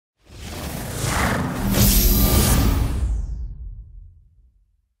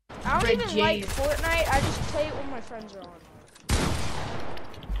don't even like Fortnite. I just play it when my friends are on.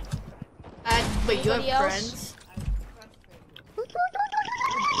 But you have Anybody else? friends?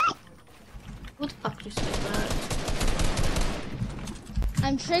 Who the fuck just said that?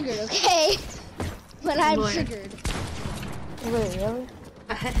 I'm triggered, okay? But I'm Boy. triggered. Wait, really?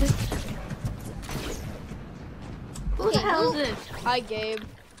 Who the hell is this? Hi, Gabe.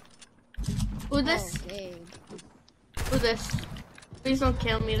 Who this? Oh, Gabe. Who this? Please don't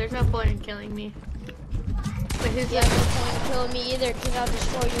kill me. There's no point in killing me. Wait, who's Yeah, this? no point in killing me either, because I'll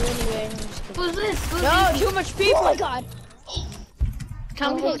destroy you anyway. I'm just kidding. Who's this? Who's No, these too much people. Oh my god.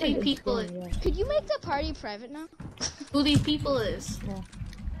 Tell me who these people is. Could you make the party private now? Who these people is.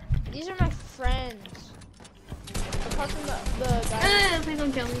 These are my friends. Apart from the guy. Please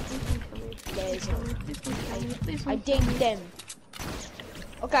don't kill me. Please don't kill me. Guys, Please don't kill me. Please I don't kill me. dinged them.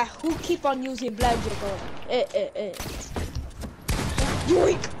 Okay, who keep on using blackjack on?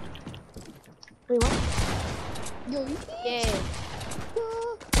 Yoink! Wait, what? Yo, you Yeah.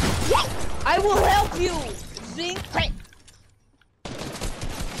 I will help you! Zing!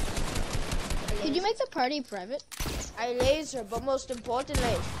 Could you make the party private? I laser, but most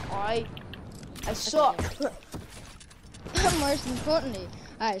importantly, I suck. Most importantly,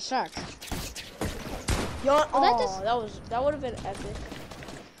 I suck. Yo, Oh, that just- that would have been epic.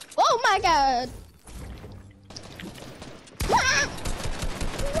 Oh my god!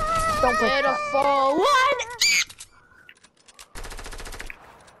 Don't push that. Beautiful one!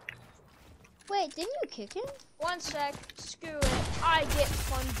 Wait, didn't you kick him? 1 sec, screw it. I get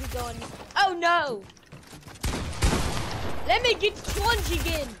spongy gun. Oh no! Let me get spongy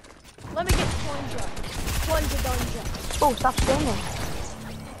again. Let me get spongy. Spongy gunja. Oh, stop standing.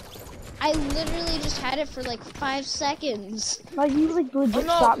 I literally just had it for like 5 seconds. Like, you like legit Oh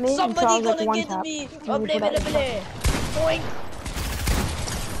no! shot me until I Somebody was like gonna one get tap. me. And Oh, you blah, put blah, that- blah. Boink.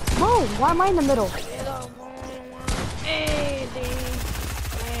 Whoa, why am I in the middle?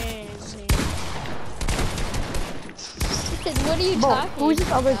 What are you Whoa, talking who's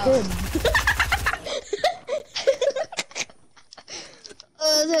this other about? kid?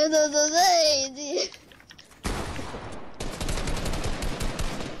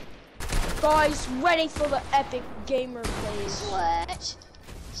 Guys, ready for the epic gamer plays. Sweat.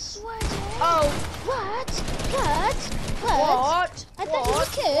 Sweat. Oh, What? What? what? I thought you were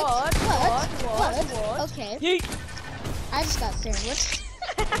kicked. What? Okay. Yeet. I just got sandwiched.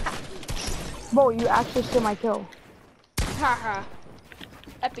 Whoa, you actually stole my kill. Haha.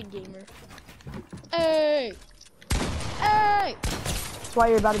 Epic gamer. Hey. Hey. That's why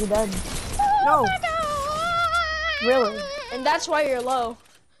you're about to be dead. Oh No. my God. Really? And that's why you're low.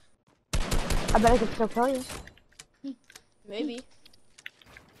 I bet I could still kill you. Maybe.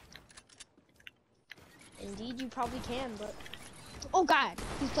 Indeed, you probably can, but Oh god,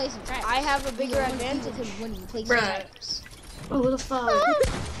 he's placing traps. I have a bigger You don't advantage. use him when you place Bruh. traps. Oh, what the fuck?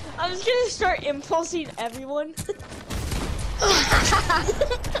 I'm just gonna start impulsing everyone.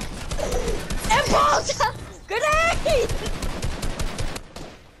 Impulse! Grenade! To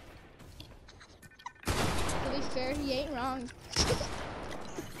be fair, he ain't wrong.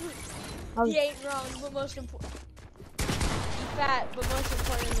 He ain't wrong, but most important. He fat, but most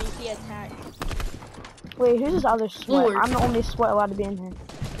importantly, he attacked. Wait, who's this other sweat? Lord. I'm the only sweat allowed to be in here.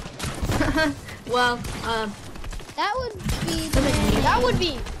 Well, That would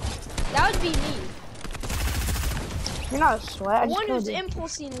be That would be me. You're not a sweat. I The just one who's killed you.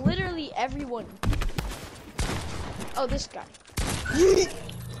 impulsing literally everyone. Oh, this guy.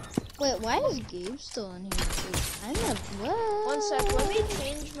 Wait, why is Gabe still in here too? I'm not what? 1 sec, let me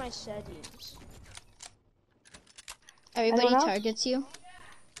change my settings. Everybody Anyone else? targets you.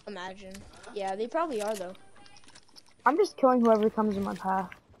 Imagine. Yeah, they probably are though. I'm just killing whoever comes in my path.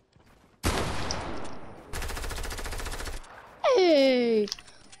 Hey,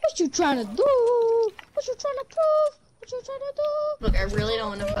 what you trying to do? What you trying to prove? What you trying to do? look, I really don't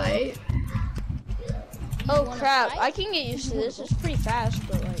want to fight. Oh wanna crap, fight? I can get used to this. It's pretty fast,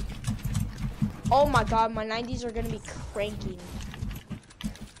 but like. Oh my god, my 90s are gonna be cranking.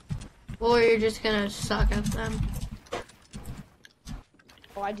 Or you're just gonna suck at them.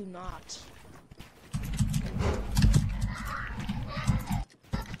 Oh, I do not.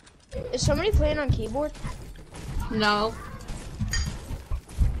 Is somebody playing on keyboard? No,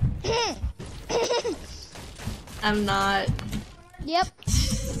 I'm not. Yep.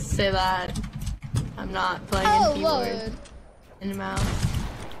 Say that. I'm not playing Oh keyboard lord, and mouse.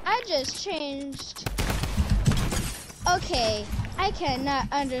 I just changed. Okay, I cannot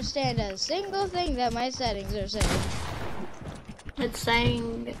understand a single thing that my settings are saying. It's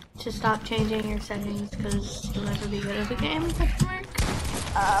saying to stop changing your settings because you'll never be good at the game. Question mark.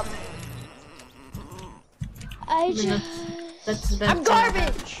 That's the best. I'm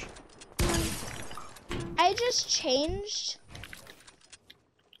garbage. I just changed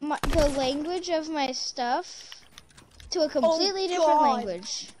the language of my stuff to a completely different God.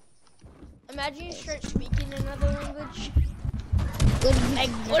 language. Imagine you start speaking another language. Oh,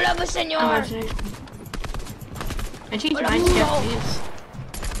 I changed mine to Japanese.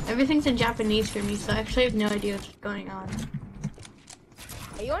 Everything's in Japanese for me, so I actually have no idea what's going on.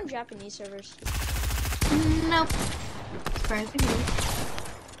 Are you on Japanese servers? Nope. Surprisingly.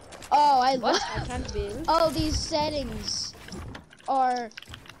 Oh, I love. I can't be. Oh, these settings are.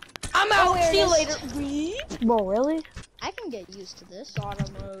 I'm out. See you later. Whoa, really? I can get used to this. Auto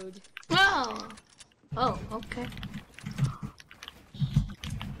mode. Oh. Oh, okay.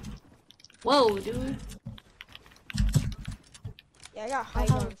 Whoa, dude. Yeah, I got high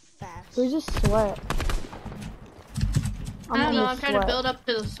on fast. Who's just sweat? I don't know, gonna I'm trying to sweat. build up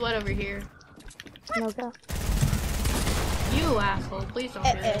to the sweat over here. Okay. You asshole, please don't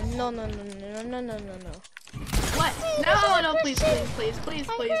do this. No. What? No, please. I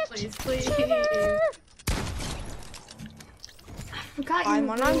forgot I'm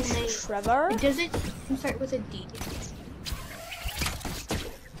your on real name. Trevor. Does it start with a D?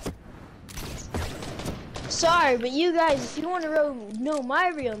 Sorry, but you guys, if you want to know my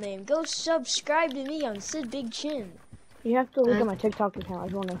real name, go subscribe to me on Sid Big Chin. You have to look at my TikTok account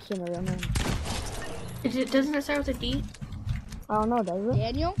if you want to see my real name. Doesn't it start with a D? I don't know, does it?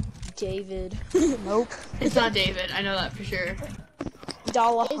 Daniel? David. Nope. It's not David, I know that for sure.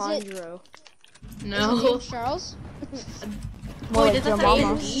 D'Alejandro. Is No. it named Charles? More Wait, like does your that start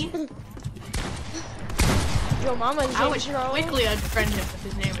mama. with a D? Your mama's I name would Charles. quickly unfriend him if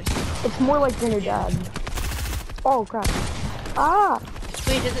his name is Charles. It's more like than your dad. Oh crap. Ah!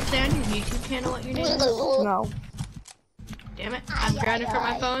 Wait, does it say on your YouTube channel what your name is? No. Damn it, I'm grounded from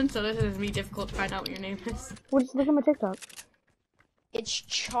my phone, so this is gonna be difficult to find out what your name is. Well, just look at my TikTok. It's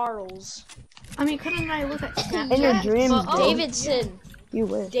Charles. I mean, couldn't I look at Snapchat? In your dreams, Well, dude. Davidson. You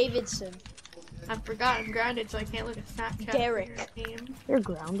wish. Davidson. I forgot I'm grounded, so I can't look at Snapchat. Derek. for your name. You're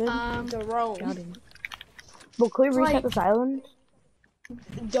grounded. Jerome. Grounded. Well, can we reset Like- this island?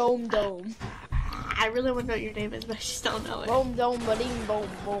 Dome. I really want to know what your name is, but I just don't know it. Boom, bading,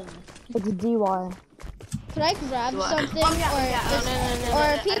 boom. It's DY. Could I grab What? something? Oh, or yeah, is- no, or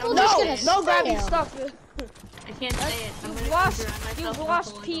are I people don't just know. gonna No grabbing stare? stuff. I can't say it. I'm You've gonna lost. figure out myself You've until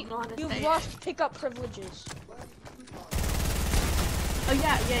lost. I don't know how to You've say lost pickup privileges. It. Oh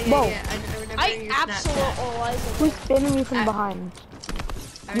yeah. Whoa. I remember I your absolutely Snapchat. Who's spinning me from behind?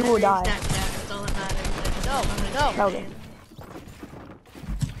 I You will remember your die. Snapchat. That's all that matters. I just No, don't know how to no. say your Okay. name.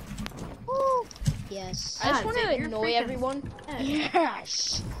 Yes. I just God, want Zig, to you're annoy freaking- everyone.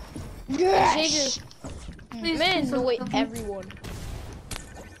 Yes. Xavier's Please man, do annoy something. everyone.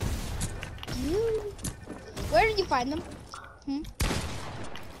 Where did you find them?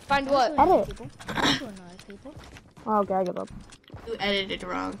 Find what? Edit. People. People. Oh, okay, I give up. You edited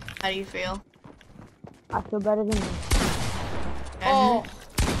wrong. How do you feel? I feel better than you. Oh.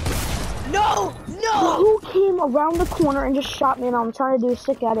 No! Who came around the corner and just shot me and I'm trying to do a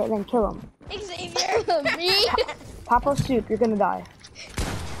stick at it and then kill him? Xavier! Me? Papa Soup, you're gonna die.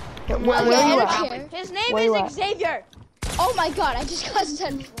 Where Okay, are you I at? don't care. His name Where you at? is Xavier! Oh my god, I just got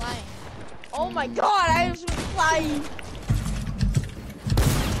sent flying. Oh my god, I was flying!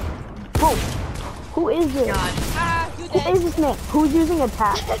 Whoa! Who is this? God. Ah, you Who dead. is this man? Who's using a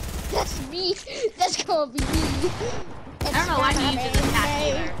tap? That's me. That's gonna be me. I don't know why he uses a tap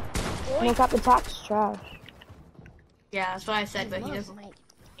either. Look up the tap's trash. Yeah, that's what I said, but he doesn't.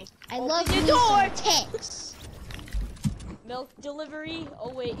 I love your me door. some tanks. Milk delivery? Oh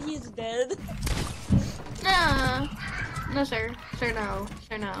wait, he's dead. No. No, sir. Sir, no.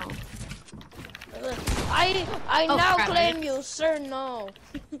 Sir, no. I Oh, now crap, claim I- you, sir, no.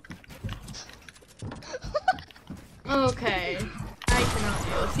 Okay. I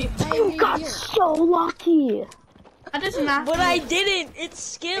cannot deal with you. You got so lucky! How does Matthew? But I didn't, it's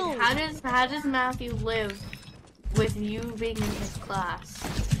skill. How does Matthew live with you being in his class?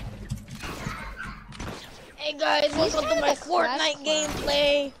 Hey guys, welcome to my Fortnite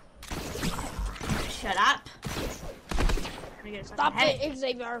gameplay. Shut up. Let me get a fucking Stop headache. it,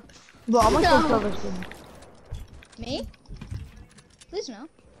 Xavier. Bro, I'm gonna No. go service him. Me? Please no.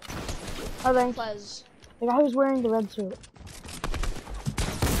 Oh, thanks. Please. The guy who's wearing the red suit.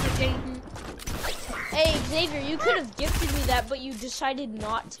 Hey Xavier, you could have gifted me that, but you decided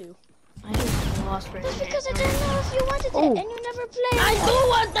not to. I just lost for a That's minute. because I didn't know if you wanted it, Oh. and you never played. I do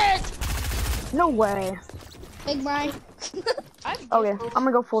want it! No way. Big Brian. Okay, I'm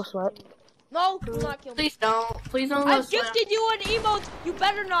gonna go full sweat. No, do not kill me. Please don't. Please don't. I've gifted you an emote. You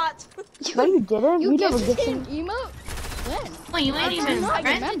better not. No, you didn't. You never gifted gifted. an emote? When? Oh, you ain't even I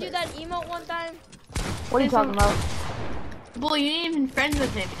friends. gifted you that emote one time. What are you talking about? Boy, you ain't even friends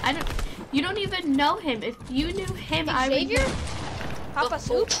with him. You don't even know him. If you knew him, I would. Xavier? Papa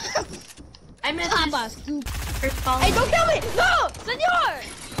Soup? I meant Papa his Soup. first follow. Hey, don't kill me! No! Senor!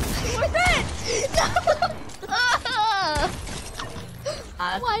 What's that?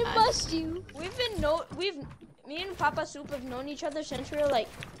 Why must you? Me and Papa Soup have known each other since we were like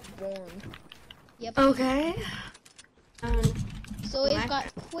born. Yep. Okay. So we've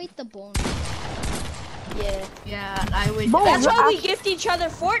got quite the bone. Yeah. Yeah, I would. Bro, That's you're why we gift each other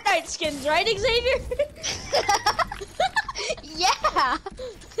Fortnite skins, right, Xavier? Yeah.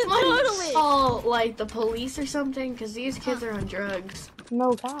 Totally. Oh, like the police or something? Because these kids are on drugs.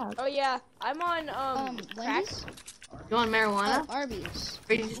 No God. Oh yeah, I'm on crack. Wendy's? You want marijuana? Arby's.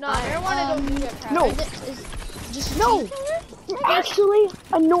 Or you just No, buy it? marijuana don't do that crap. No. Just No. You're actually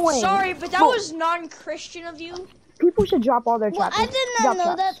annoying. Sorry, but that Bro, was non-Christian of you. People should drop all their Well, traps. I did not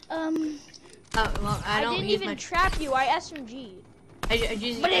know traps. that. Oh, well, I don't didn't use even my. trap you. I SMG. I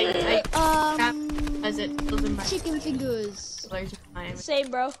use as it goes in my Chicken fingers. colors of mine. Same,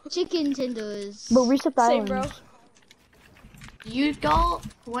 bro. Chicken tenders. But reset the Same, island. bro. You go.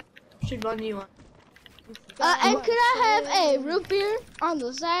 What should one do you want? And could I have a root beer on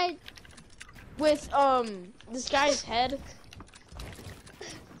the side? With this guy's head.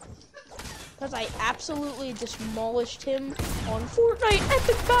 Because I absolutely demolished him on Fortnite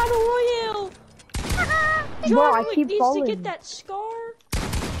Epic Battle Royale. Bro, I Wick keep needs falling. to get that scar.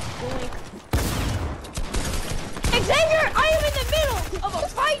 Boink. Xavier, I am in the middle of a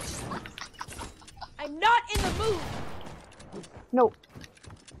fight. I'm not in the mood. No.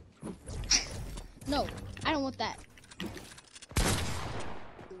 No, I don't want that.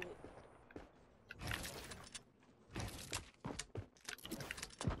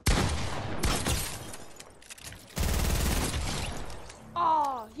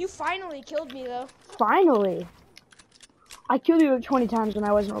 Oh, you finally killed me though. Finally. I killed you like 20 times when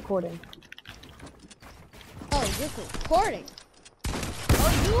I wasn't recording. Oh, you're recording.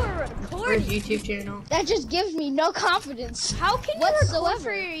 Oh, you were Where's recording. YouTube channel? That just gives me no confidence. How can you record Whatsoever.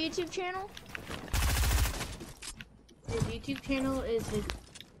 for your YouTube channel? His YouTube channel is his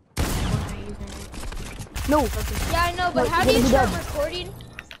Fortnite username. No. Yeah, I know, but No, how you're do you gonna be start dead. recording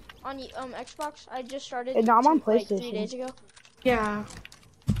on the Xbox? I just started. No, I'm on like 3 PlayStation. days ago. Yeah.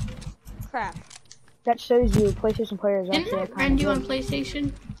 Crap. That shows you PlayStation players Didn't actually I are kind friend of you on good.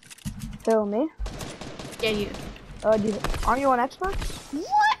 PlayStation? Tell me. Yeah, you. Aren't you on Xbox?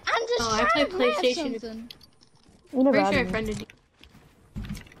 What? I'm just Oh, I trying play to grab PlayStation. something. You never Pretty had sure I me. friended you.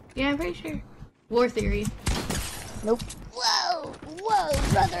 Yeah, I'm pretty sure. War Theory. Nope. Whoa,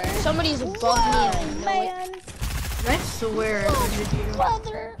 whoa, brother. Somebody's above me. Whoa, And I know it. man. I swear I friended you.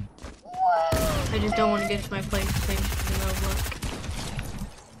 Brother. Whoa. I just don't want to get to my PlayStation in the look.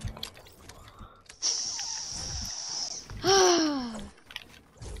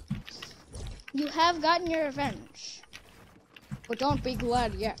 You have gotten your revenge. But don't be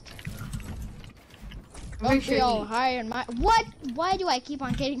glad yet. I'm pretty Don't be all sure high and my— What? Why do I keep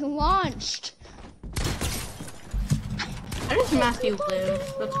on getting launched? How does Matthew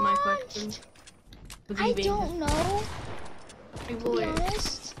live? That's my question. With you I being don't know, his to be boy.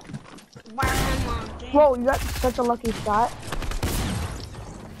 honest. Whoa, you got such a lucky shot.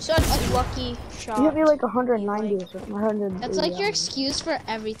 Such a lucky shot. You hit me like 190 or something. 100. That's like your excuse for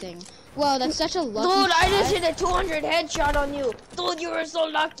everything. Whoa, that's such a lucky Dude, I shot. just hit a 200 headshot on you. Dude, you were so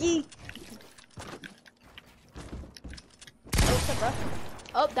lucky. What's up, bro?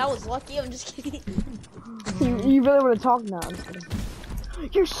 Oh, that was lucky. I'm just kidding. You really would have talked now. I'm just kidding.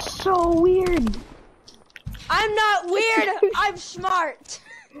 You're so weird. I'm not weird. I'm smart.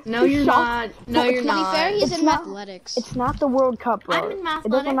 No, you're not. No, you're To be not. fair, he's It's in not- athletics. It's not the World Cup, bro. I'm in It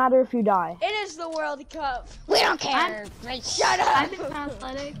mathletic. doesn't matter if you die. It is the World Cup. We don't care. Shut up. I'm in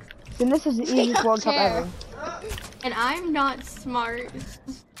athletics, Then this is the easiest World Cup care. ever. and I'm not smart.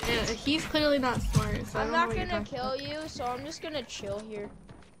 Yeah, he's clearly not smart, so I I'm don't know not what you're gonna talking kill you, so I'm just gonna chill here.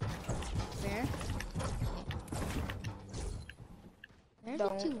 Fair. Where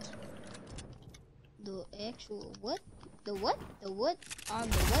Don't. the two? The actual what? The what? The what? On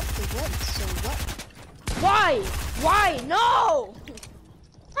the what? The what? So what? Why? Why? No!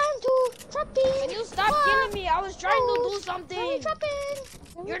 Time to trapping. Can you stop killing me? I was trying to do something.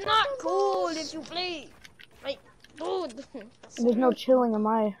 Trapping. You're not cool if you play. Like, dude. There's no chilling in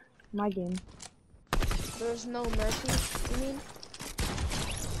my game. There's no mercy, you mean?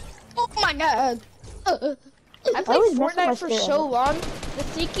 Oh my god. I played always mess up my Fortnite for steering. so long. The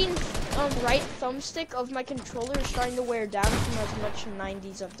thinking right thumbstick of my controller is starting to wear down from as much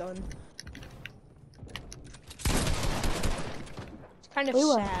 90s I've done. It's kind of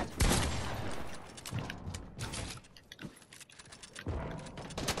sad.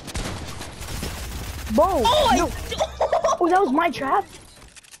 Whoa! Oh, No. Oh, that was my trap.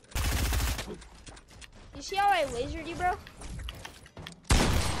 You see how I lasered you, bro?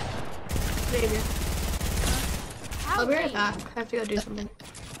 Maybe. I'll be right Wait. back. I have to go do something.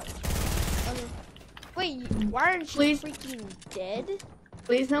 Wait, why aren't you Please. freaking dead?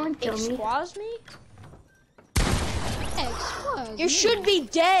 Please, no one kill me. Exquaz me? Exquaz You me. should be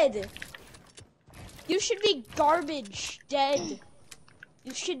dead. You should be garbage dead.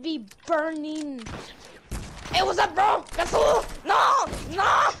 You should be burning. Hey, what's up, bro? That's all. No,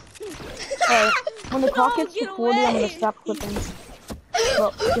 no. Hey, when the clock No, gets to get 40, I'm gonna away. stop clipping.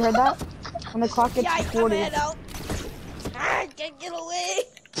 Well, you heard that? When the clock gets to Yikes, 40. I'm out. I can't get away.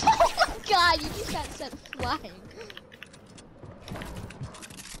 Oh God, you just got sent flying.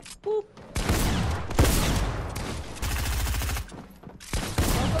 Boop.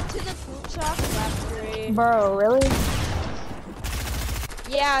 Welcome to the poop sock factory. Bro, really?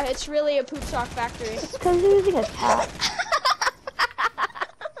 Yeah, it's really a poop sock factory. It's because you're using a tap.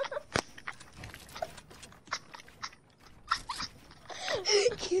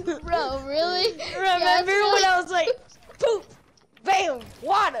 Bro, really? Remember when I was like, poop, bam,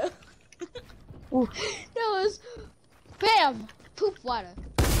 water. Ooh. No, it was bam, poop water.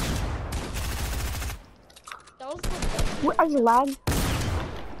 That was the What, are you lag?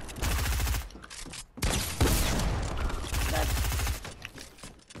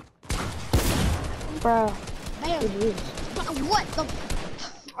 Bro, Bam. it is. What the?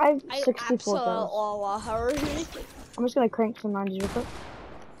 I have I 64,000. absolutely. I'm just gonna crank some 90s real quick.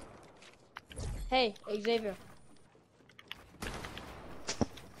 Hey, Xavier.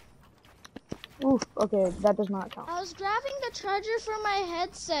 Oof, okay, that does not count. I was grabbing the charger for my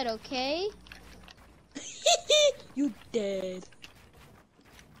headset, okay? You dead.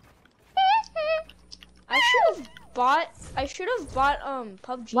 I should have bought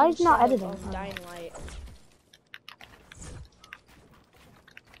PUBG. Why is it not instead of, editing? Dying Light.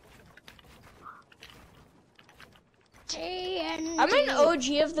 I'm an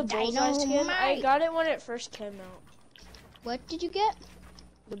OG of the Bullseye skin. I got it when it first came out. What did you get?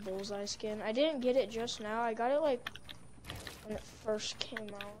 The Bullseye skin. I didn't get it just now. I got it like when it first came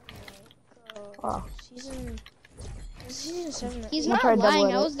out. Like, Oh. season 7. He's I'm gonna not try to double lying.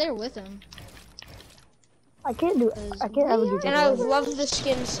 it I up. was there with him. I can't do I can't ever do And I've that. loved the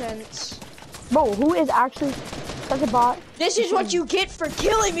skin since. Bro, who is actually such a bot? This is what you get for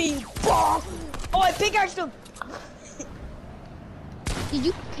killing me, you ball! Oh, I pickaxed him! Did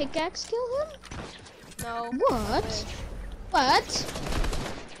you pickaxe kill him? No. What? What?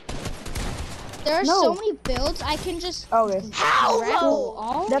 There are No. so many builds. I can just Okay. How grab though?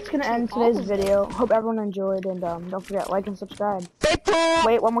 all. That's gonna end all today's of them. video. Hope everyone enjoyed, and don't forget, like and subscribe.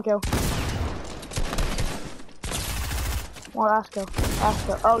 Wait, one more kill. One last kill. Last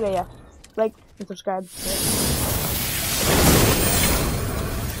kill. Okay, yeah. Like and subscribe.